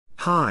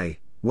Hi,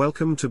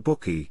 welcome to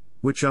Bookie,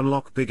 which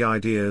unlock big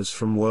ideas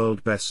from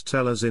world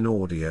bestsellers in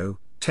audio,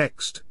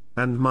 text,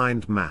 and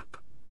mind map.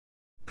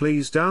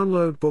 Please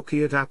download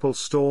Bookie at Apple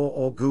Store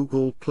or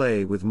Google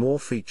Play with more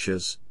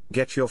features.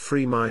 Get your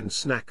free mind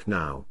snack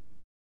now.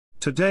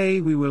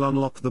 Today we will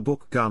unlock the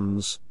book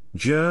Guns,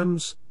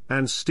 Germs,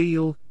 and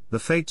Steel, The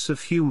Fates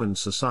of Human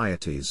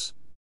Societies.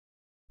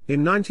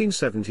 In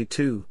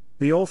 1972,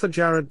 the author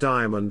Jared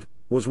Diamond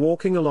was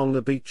walking along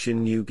the beach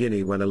in New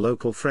Guinea when a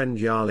local friend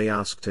Yali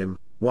asked him,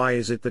 "Why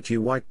is it that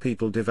you white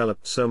people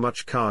developed so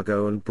much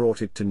cargo and brought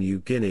it to New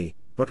Guinea,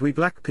 but we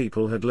black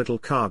people had little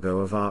cargo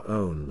of our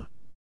own?"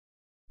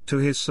 To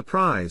his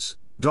surprise,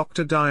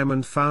 Dr.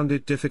 Diamond found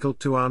it difficult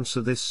to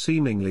answer this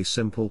seemingly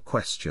simple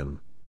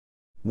question.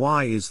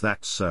 Why is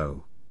that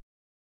so?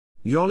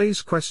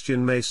 Yoli's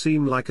question may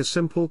seem like a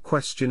simple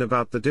question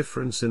about the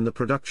difference in the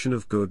production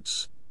of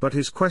goods, but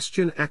his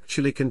question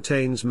actually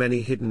contains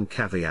many hidden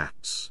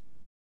caveats.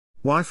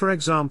 Why, for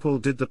example,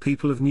 did the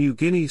people of New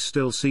Guinea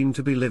still seem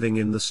to be living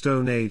in the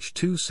Stone Age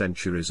 2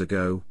 centuries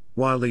ago,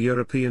 while the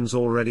Europeans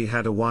already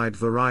had a wide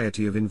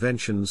variety of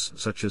inventions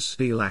such as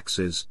steel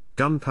axes,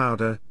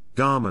 gunpowder,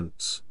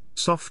 garments,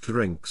 soft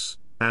drinks,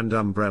 and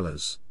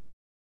umbrellas?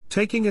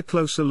 Taking a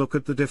closer look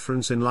at the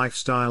difference in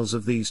lifestyles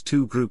of these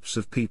two groups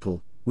of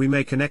people, we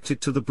may connect it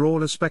to the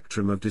broader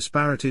spectrum of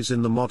disparities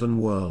in the modern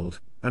world,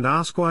 and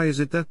ask why is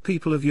it that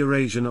people of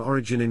Eurasian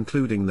origin,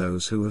 including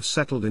those who have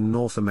settled in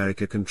North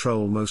America,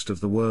 control most of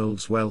the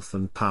world's wealth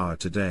and power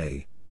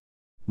today.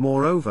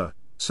 Moreover,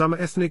 some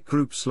ethnic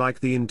groups like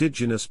the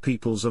indigenous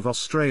peoples of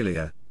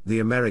Australia, the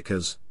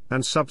Americas,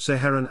 and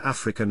sub-Saharan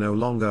Africa no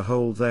longer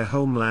hold their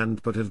homeland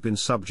but have been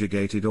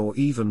subjugated or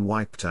even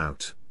wiped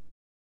out.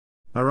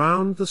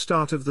 Around the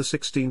start of the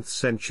 16th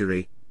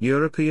century,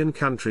 European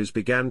countries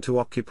began to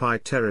occupy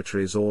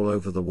territories all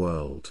over the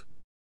world.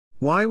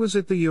 Why was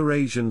it the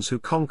Eurasians who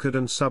conquered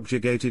and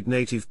subjugated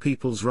native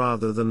peoples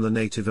rather than the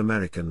Native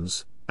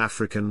Americans,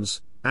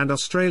 Africans, and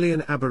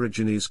Australian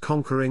Aborigines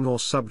conquering or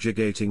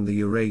subjugating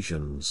the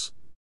Eurasians?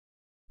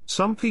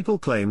 Some people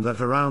claim that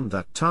around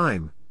that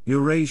time,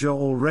 Eurasia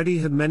already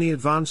had many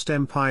advanced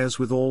empires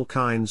with all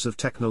kinds of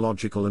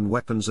technological and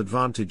weapons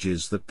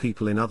advantages that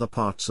people in other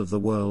parts of the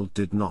world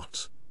did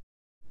not.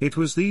 It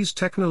was these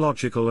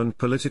technological and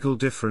political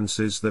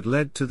differences that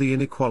led to the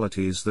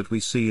inequalities that we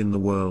see in the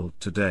world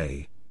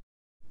today.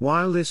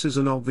 While this is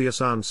an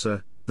obvious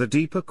answer, the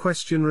deeper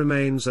question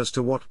remains as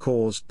to what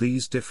caused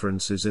these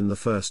differences in the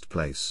first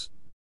place.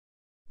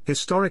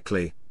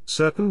 Historically,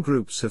 certain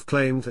groups have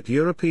claimed that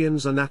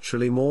Europeans are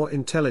naturally more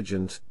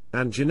intelligent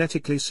and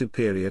genetically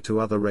superior to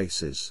other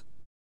races.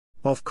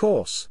 Of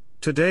course,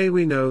 today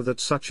we know that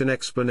such an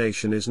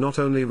explanation is not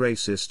only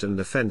racist and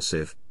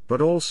offensive,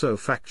 but also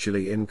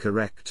factually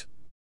incorrect.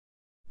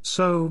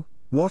 So,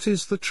 what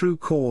is the true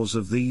cause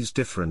of these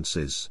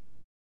differences?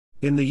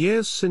 In the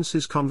years since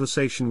his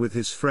conversation with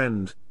his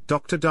friend,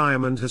 Dr.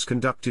 Diamond has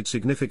conducted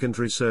significant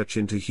research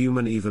into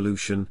human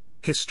evolution,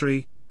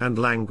 history, and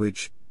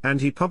language, and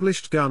he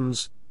published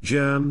Guns,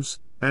 Germs,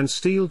 and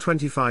Steel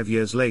 25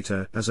 years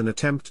later as an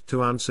attempt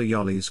to answer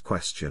Yoli's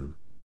question.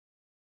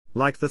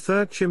 Like the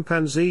third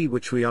chimpanzee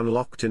which we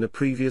unlocked in a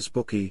previous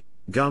Bookie,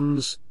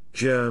 Guns,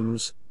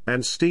 Germs,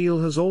 and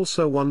Steel has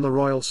also won the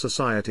Royal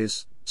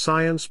Society's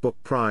Science Book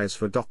Prize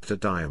for Dr.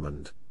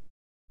 Diamond.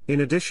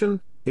 In addition,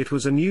 it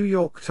was a New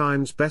York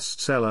Times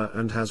bestseller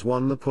and has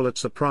won the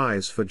Pulitzer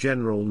Prize for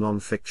General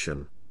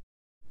Nonfiction.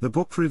 The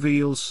book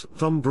reveals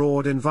some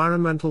broad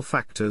environmental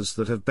factors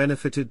that have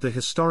benefited the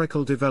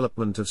historical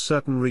development of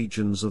certain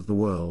regions of the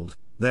world,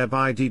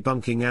 thereby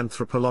debunking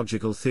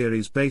anthropological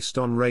theories based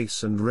on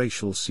race and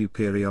racial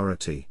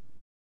superiority.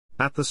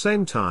 At the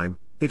same time,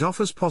 it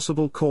offers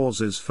possible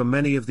causes for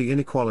many of the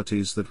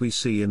inequalities that we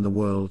see in the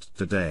world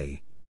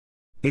today.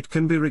 It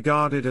can be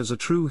regarded as a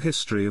true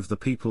history of the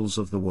peoples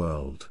of the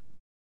world.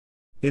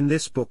 In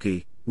this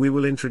Bookie, we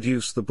will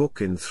introduce the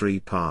book in 3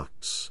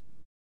 parts.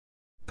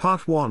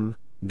 Part 1,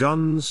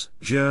 Guns,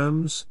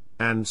 Germs,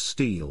 and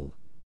Steel.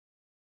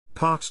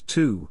 Part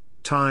 2,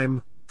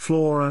 Time,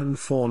 Flora and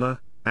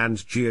Fauna,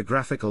 and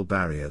Geographical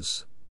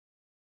Barriers.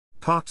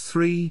 Part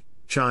 3,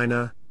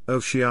 China,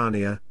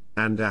 Oceania,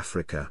 and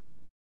Africa.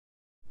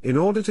 In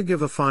order to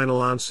give a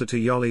final answer to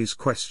Yoli's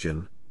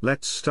question,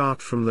 let's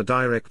start from the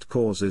direct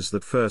causes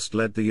that first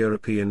led the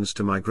Europeans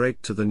to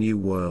migrate to the New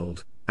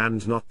World,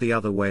 and not the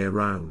other way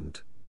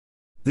around.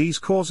 These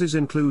causes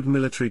include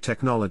military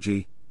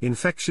technology,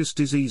 infectious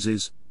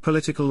diseases,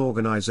 political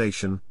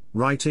organization,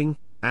 writing,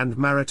 and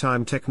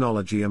maritime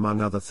technology,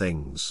 among other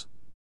things.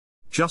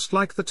 Just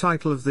like the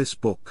title of this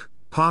book,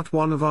 Part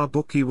 1 of our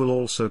Bookie will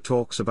also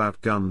talks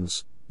about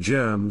Guns,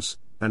 Germs,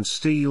 and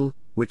Steel,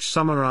 which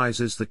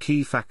summarizes the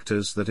key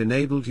factors that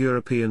enabled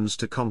Europeans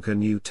to conquer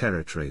new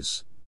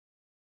territories.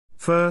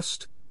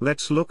 First,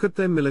 let's look at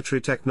their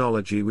military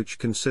technology, which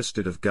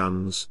consisted of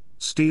guns,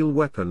 steel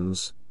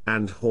weapons,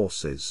 and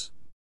horses.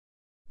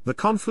 The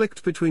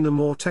conflict between the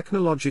more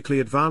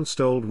technologically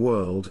advanced Old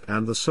World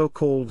and the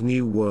so-called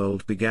New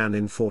World began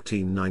in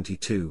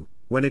 1492,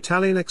 when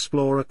Italian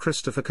explorer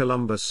Christopher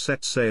Columbus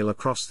set sail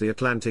across the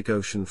Atlantic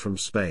Ocean from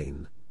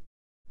Spain.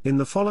 In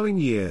the following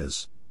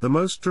years, the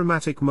most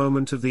dramatic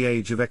moment of the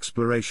age of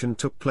exploration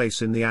took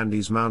place in the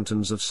Andes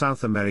Mountains of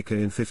South America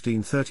in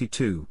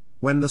 1532,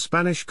 when the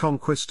Spanish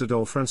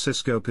conquistador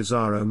Francisco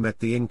Pizarro met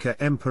the Inca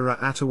Emperor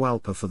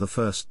Atahualpa for the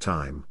first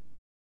time.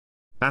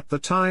 At the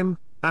time,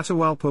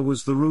 Atahualpa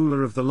was the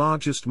ruler of the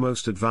largest,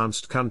 most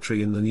advanced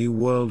country in the New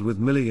World, with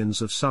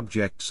millions of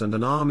subjects and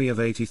an army of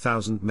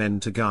 80,000 men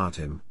to guard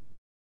him.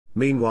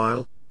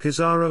 Meanwhile,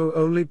 Pizarro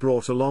only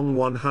brought along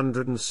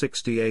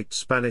 168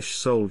 Spanish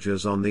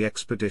soldiers on the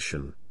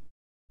expedition.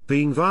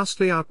 Being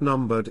vastly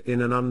outnumbered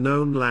in an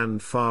unknown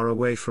land far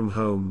away from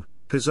home,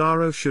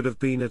 Pizarro should have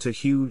been at a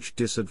huge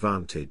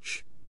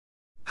disadvantage.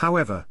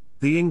 However,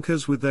 the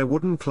Incas with their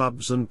wooden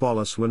clubs and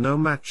bolas were no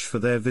match for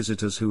their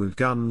visitors, who had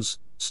guns,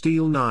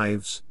 steel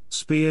knives,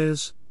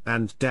 spears,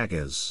 and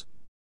daggers.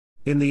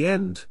 In the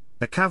end,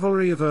 a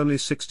cavalry of only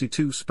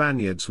 62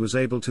 Spaniards was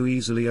able to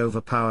easily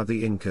overpower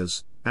the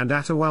Incas, and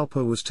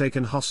Atahualpa was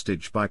taken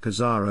hostage by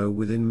Pizarro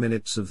within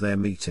minutes of their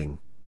meeting.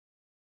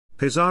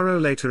 Pizarro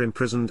later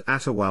imprisoned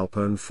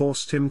Atahualpa and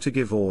forced him to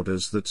give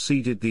orders that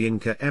ceded the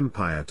Inca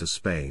Empire to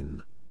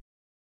Spain.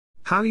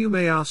 How, you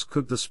may ask,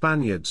 could the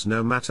Spaniards,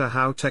 no matter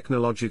how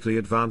technologically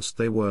advanced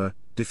they were,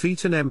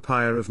 defeat an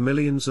empire of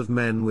millions of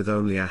men with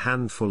only a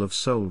handful of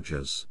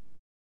soldiers?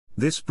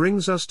 This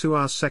brings us to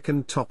our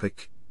second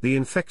topic, the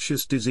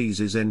infectious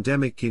diseases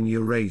endemic in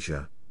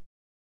Eurasia.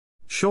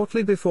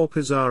 Shortly before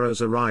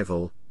Pizarro's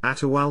arrival,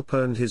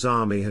 Atahualpa and his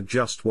army had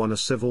just won a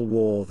civil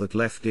war that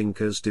left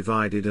Incas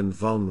divided and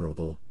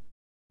vulnerable.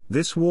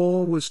 This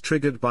war was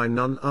triggered by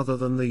none other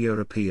than the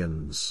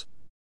Europeans.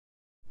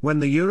 When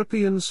the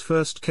Europeans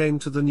first came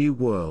to the New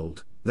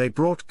World, they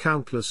brought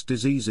countless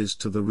diseases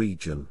to the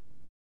region.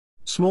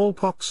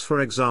 Smallpox,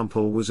 for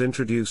example, was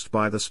introduced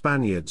by the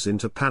Spaniards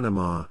into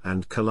Panama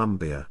and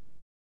Colombia.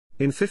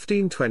 In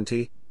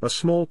 1520, a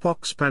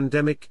smallpox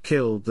pandemic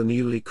killed the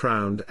newly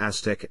crowned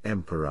Aztec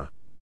emperor.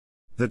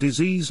 The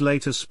disease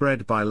later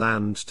spread by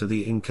land to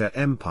the Inca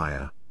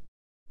Empire.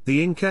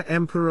 The Inca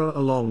emperor,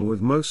 along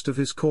with most of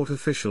his court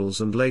officials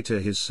and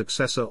later his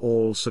successor,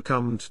 all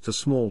succumbed to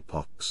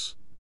smallpox.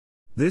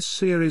 This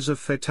series of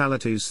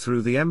fatalities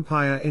threw the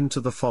empire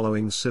into the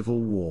following civil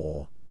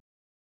war.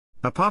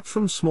 Apart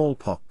from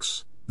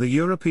smallpox, the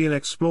European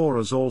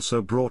explorers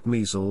also brought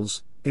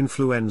measles,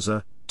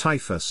 influenza,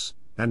 typhus,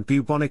 and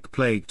bubonic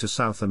plague to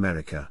South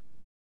America.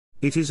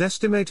 It is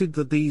estimated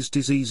that these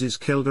diseases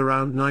killed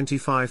around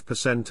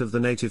 95% of the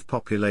native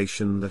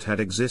population that had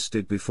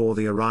existed before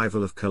the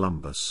arrival of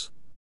Columbus.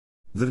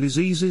 The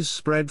diseases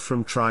spread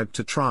from tribe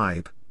to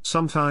tribe,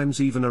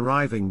 sometimes even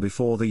arriving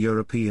before the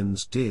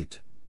Europeans did.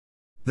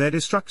 Their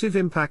destructive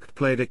impact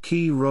played a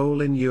key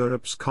role in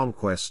Europe's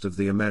conquest of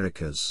the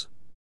Americas.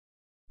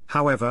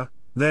 However,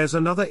 there's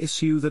another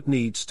issue that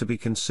needs to be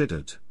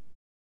considered.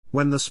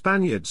 When the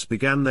Spaniards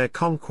began their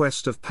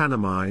conquest of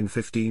Panama in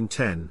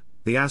 1510,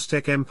 the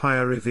Aztec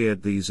Empire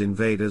revered these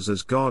invaders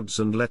as gods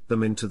and let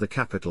them into the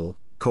capital,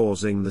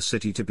 causing the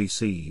city to be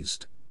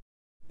seized.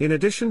 In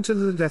addition to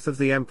the death of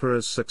the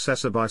emperor's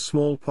successor by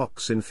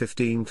smallpox in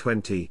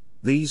 1520,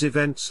 these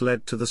events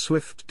led to the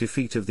swift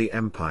defeat of the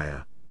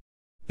empire.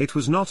 It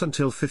was not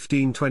until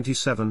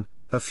 1527,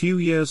 a few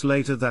years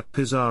later, that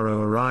Pizarro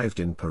arrived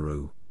in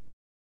Peru.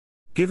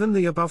 Given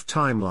the above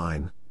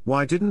timeline,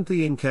 why didn't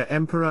the Inca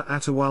Emperor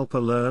Atahualpa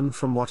learn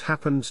from what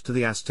happened to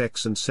the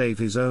Aztecs and save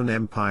his own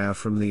empire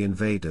from the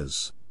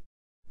invaders?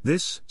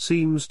 This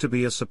seems to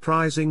be a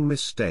surprising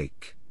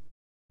mistake.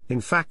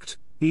 In fact,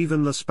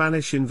 even the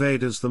Spanish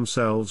invaders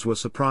themselves were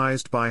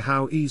surprised by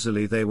how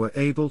easily they were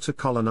able to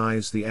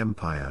colonize the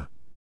empire.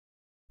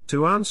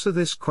 To answer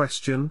this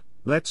question,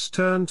 let's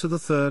turn to the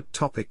third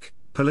topic,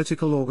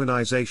 political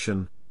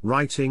organization,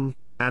 writing,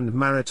 and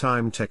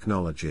maritime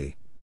technology.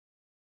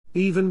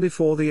 Even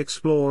before the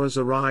explorers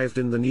arrived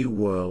in the New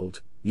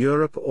World,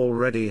 Europe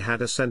already had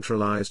a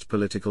centralized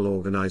political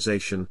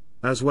organization,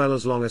 as well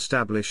as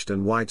long-established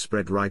and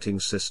widespread writing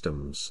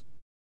systems.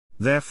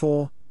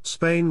 Therefore,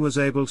 Spain was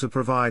able to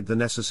provide the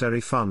necessary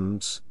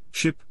funds,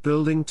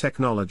 shipbuilding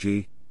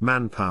technology,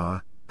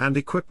 manpower, and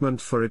equipment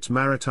for its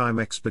maritime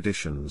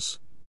expeditions.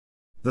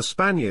 The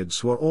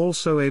Spaniards were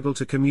also able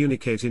to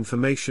communicate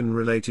information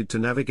related to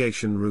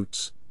navigation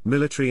routes,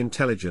 military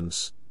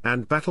intelligence,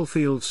 and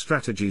battlefield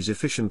strategies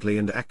efficiently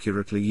and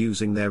accurately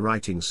using their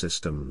writing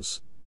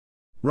systems.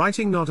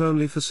 Writing not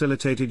only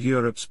facilitated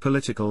Europe's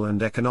political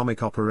and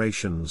economic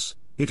operations,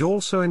 it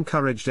also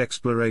encouraged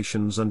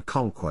explorations and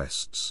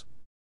conquests.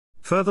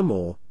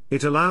 Furthermore,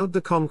 it allowed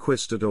the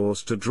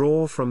conquistadors to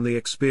draw from the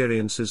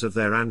experiences of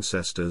their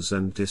ancestors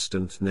and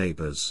distant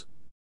neighbors.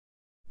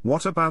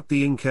 What about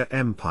the Inca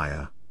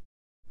Empire?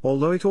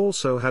 Although it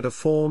also had a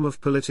form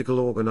of political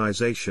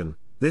organization,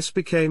 this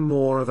became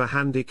more of a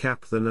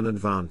handicap than an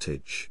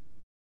advantage.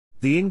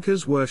 The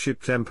Incas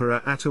worshipped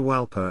Emperor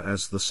Atahualpa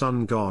as the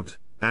sun god,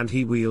 and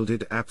he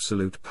wielded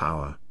absolute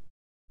power.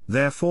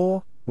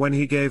 Therefore, when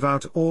he gave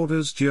out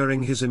orders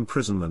during his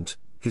imprisonment,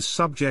 his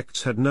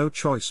subjects had no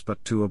choice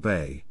but to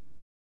obey.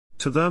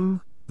 To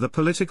them, The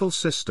political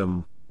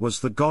system was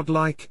the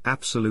godlike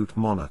absolute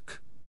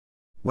monarch.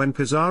 When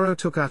Pizarro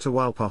took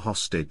Atahualpa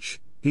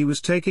hostage, he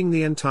was taking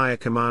the entire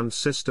command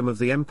system of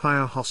the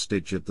empire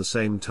hostage at the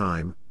same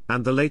time,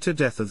 and the later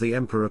death of the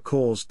emperor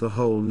caused the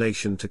whole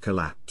nation to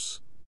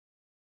collapse.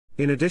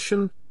 In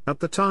addition, at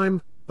the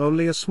time,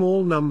 only a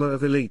small number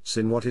of elites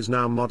in what is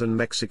now modern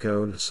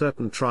Mexico and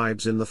certain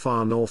tribes in the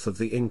far north of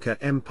the Inca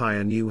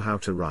Empire knew how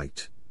to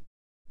write.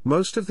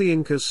 Most of the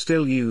Incas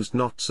still used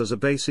knots as a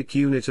basic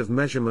unit of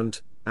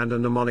measurement, and a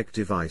mnemonic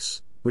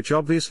device, which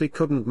obviously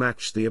couldn't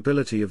match the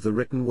ability of the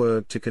written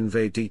word to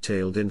convey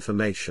detailed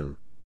information.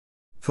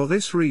 For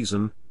this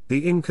reason,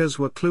 the Incas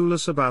were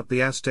clueless about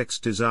the Aztecs'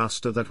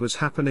 disaster that was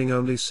happening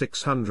only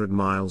 600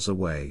 miles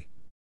away.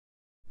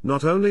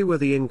 Not only were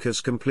the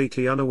Incas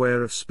completely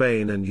unaware of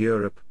Spain and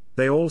Europe,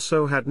 they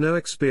also had no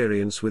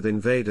experience with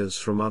invaders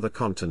from other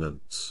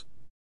continents.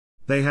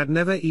 They had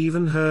never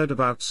even heard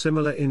about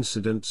similar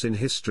incidents in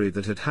history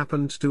that had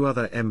happened to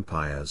other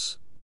empires.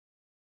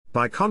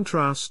 By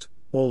contrast,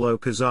 although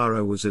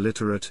Pizarro was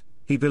illiterate,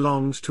 he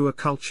belonged to a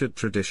cultured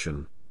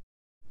tradition.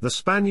 The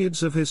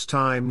Spaniards of his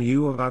time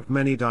knew about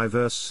many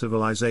diverse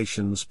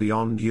civilizations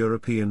beyond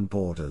European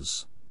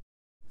borders.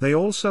 They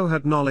also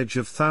had knowledge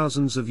of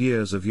thousands of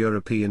years of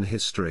European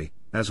history,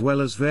 as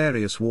well as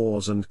various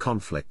wars and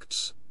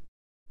conflicts.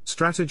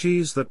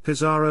 Strategies that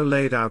Pizarro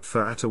laid out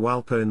for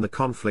Atahualpa in the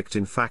conflict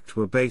in fact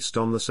were based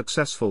on the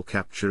successful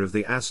capture of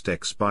the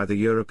Aztecs by the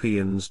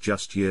Europeans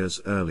just years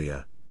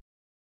earlier.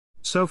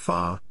 So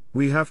far,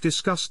 we have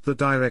discussed the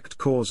direct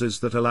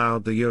causes that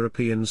allowed the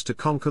Europeans to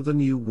conquer the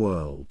New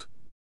World.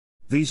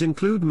 These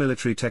include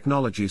military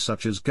technology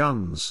such as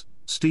guns,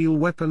 steel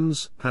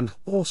weapons, and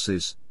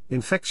horses,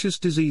 infectious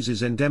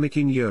diseases endemic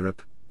in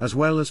Europe, as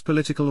well as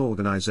political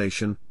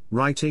organization,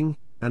 writing,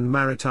 and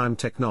maritime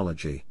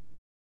technology.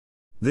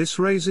 This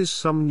raises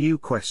some new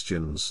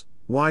questions.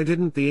 Why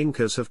didn't the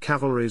Incas have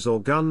cavalries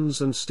or guns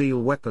and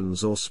steel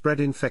weapons or spread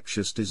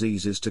infectious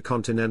diseases to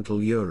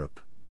continental Europe?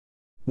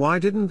 Why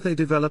didn't they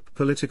develop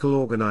political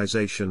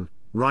organization,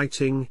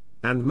 writing,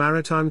 and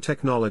maritime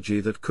technology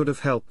that could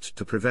have helped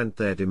to prevent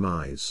their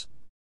demise?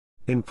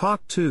 In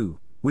Part 2,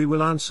 we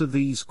will answer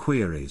these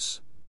queries.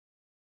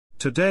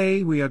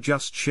 Today we are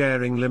just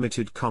sharing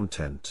limited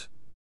content.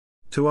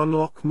 To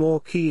unlock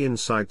more key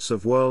insights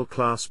of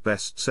world-class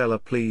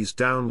bestseller, please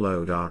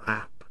download our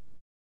app.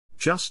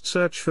 Just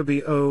search for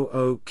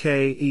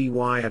BOOKEY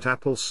at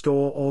Apple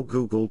Store or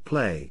Google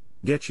Play.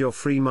 Get your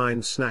free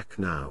mind snack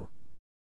now.